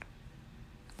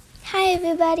Hi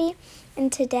everybody,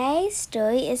 and today's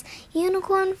story is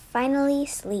Unicorn Finally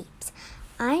Sleeps.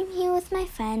 I'm here with my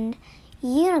friend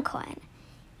Unicorn.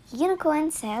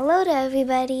 Unicorn, say hello to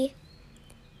everybody.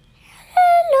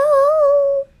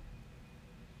 Hello.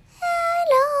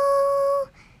 Hello.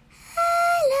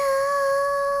 Hello.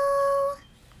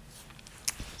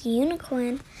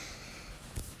 Unicorn,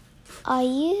 are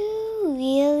you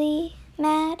really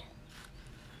mad?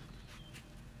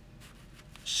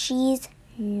 She's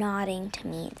nodding to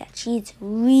me that she's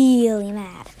really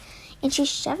mad, and she's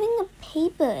shoving a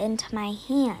paper into my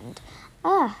hand.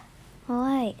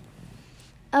 Right.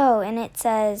 Oh, and it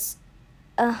says,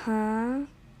 how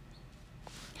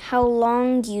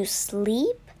long do you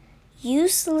sleep? You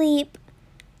sleep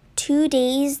 2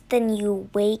 days, then you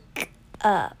wake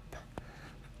up.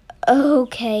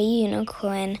 Okay,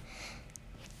 Unicorn.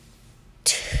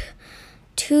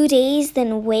 2 days,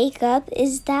 then wake up?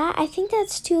 I think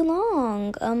that's too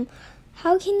long.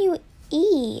 How can you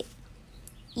eat?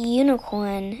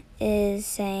 Unicorn is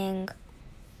saying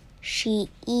she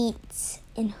eats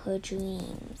in her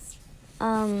dreams.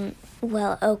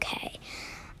 Well, okay.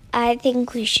 I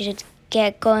think we should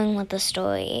get going with the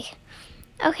story.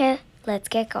 Okay, let's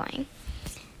get going.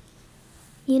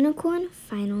 Unicorn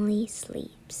finally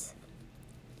sleeps.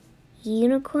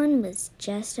 Unicorn was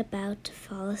just about to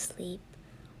fall asleep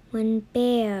when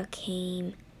Bear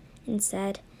came and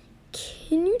said,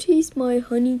 "Can you taste my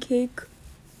honey cake?"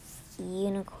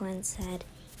 Unicorn said,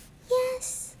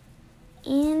 "Yes,"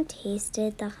 and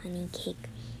tasted the honey cake.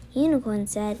 Unicorn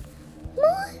said,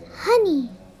 "More honey,"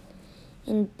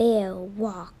 and Bear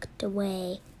walked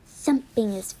away,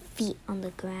 thumping his feet on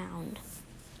the ground.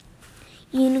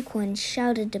 Unicorn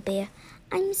shouted to Bear,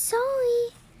 "I'm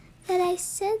sorry that I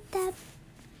said that."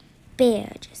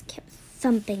 Bear just kept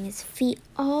thumping his feet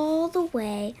all the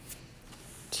way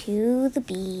to the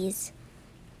bees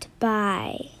to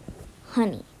buy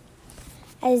honey.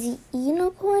 As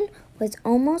Unicorn was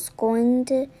almost going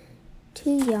to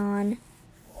yawn,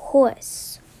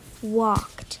 Horse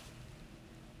walked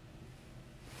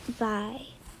by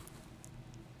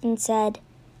and said,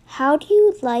 "How do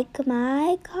you like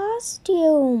my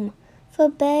costume for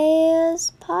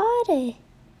Bear's party?"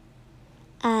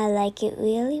 "I like it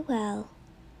really well."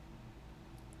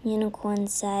 Unicorn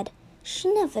said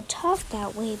she never talked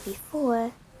that way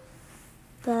before,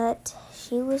 but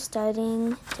she was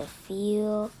starting to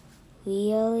feel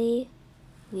really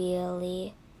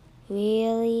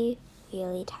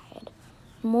tired.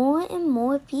 More and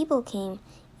more people came,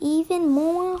 even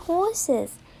more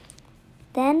horses.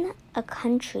 Then a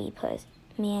country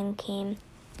man came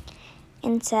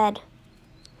and said,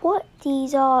 "What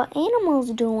these are animals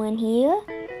doing here?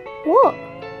 Whoa.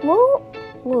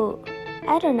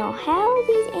 I don't know how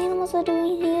these animals are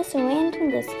doing here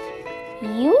surrounding this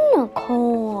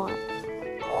unicorn."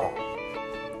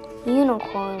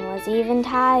 Unicorn was even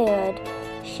tired.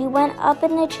 She went up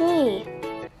in the tree.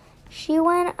 She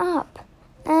went up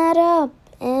and up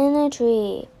in a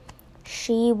tree.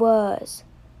 She was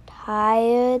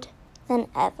tired than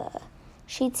ever.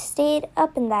 She'd stayed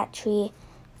up in that tree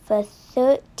for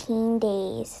 13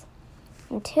 days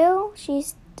until she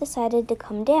decided to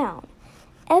come down.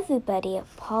 Everybody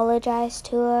apologized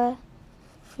to her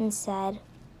and said,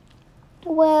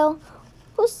 "Well,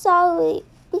 we're sorry.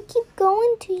 We keep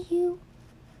going to you."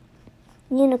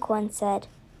 Unicorn said,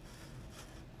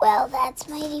 "Well, that's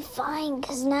mighty fine,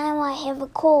 'cause now I have a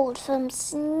cold from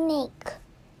Snake."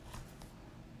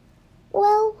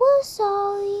 "Well, we're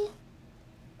sorry.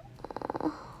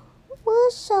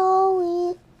 We're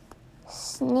sorry,"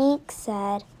 Snake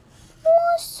said.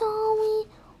 "We're sorry.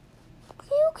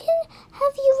 You can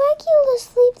have your regular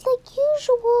sleep like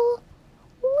usual.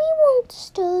 We won't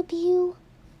disturb you."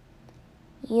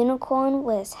 Unicorn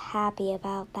was happy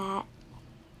about that.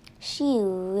 She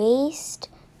raced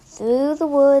through the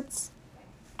woods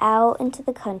out into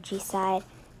the countryside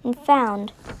and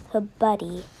found her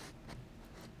buddy,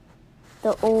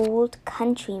 the old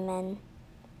countryman,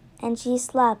 and she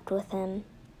slept with him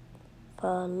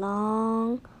for a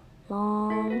long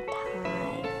time.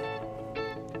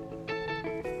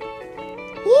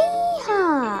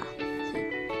 Yeehaw!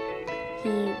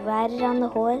 He rided on the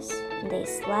horse, and they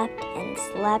slept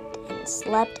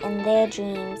in their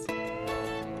dreams,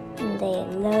 and they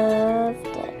loved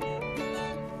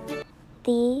it.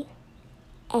 The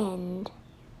end.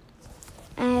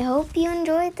 I hope you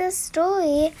enjoyed this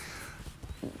story.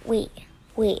 Wait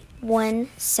 1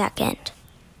 second.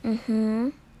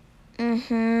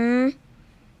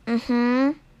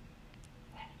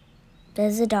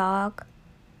 There's a dog.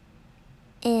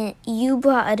 And you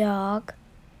brought a dog.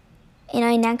 In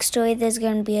our next story, there's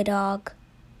going to be a dog.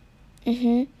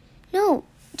 No,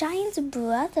 Giant's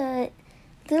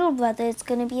little brother is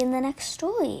gonna be in the next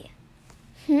story.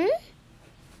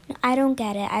 I don't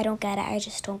get it. I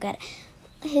just don't get it.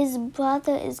 His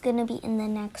brother is gonna be in the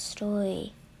next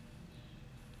story.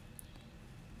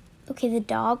 Okay, the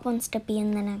dog wants to be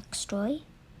in the next story.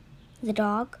 The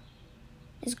dog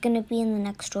is gonna be in the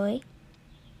next story.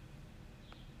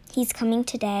 He's coming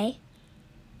today.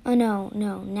 Oh, no,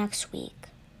 next week.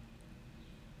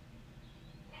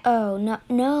 Oh,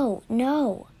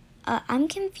 no. I'm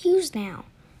confused now.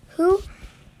 Who's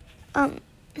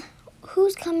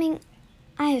coming?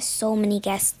 I have so many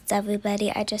guests,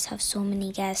 everybody. I just have so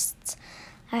many guests.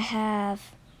 I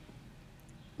have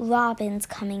robins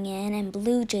coming in, and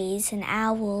blue jays, and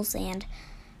owls, and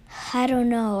I don't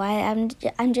know.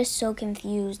 I'm just so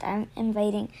confused. I'm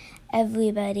inviting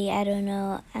everybody. I don't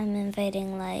know. I'm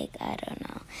inviting I don't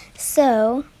know.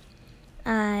 So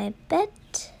I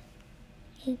bet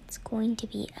it's going to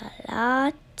be a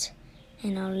lot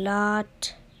and a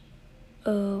lot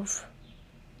of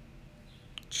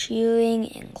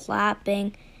cheering and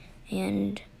clapping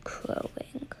and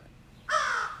crowing.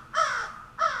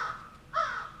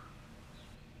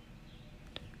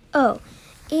 Oh,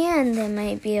 and there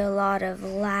might be a lot of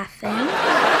laughing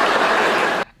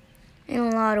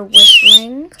and a lot of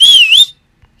whistling.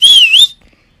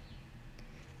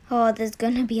 Oh, there's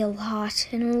gonna be a lot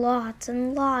and lots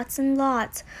and lots and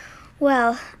lots.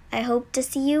 Well, I hope to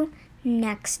see you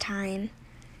next time.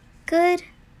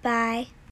 Goodbye.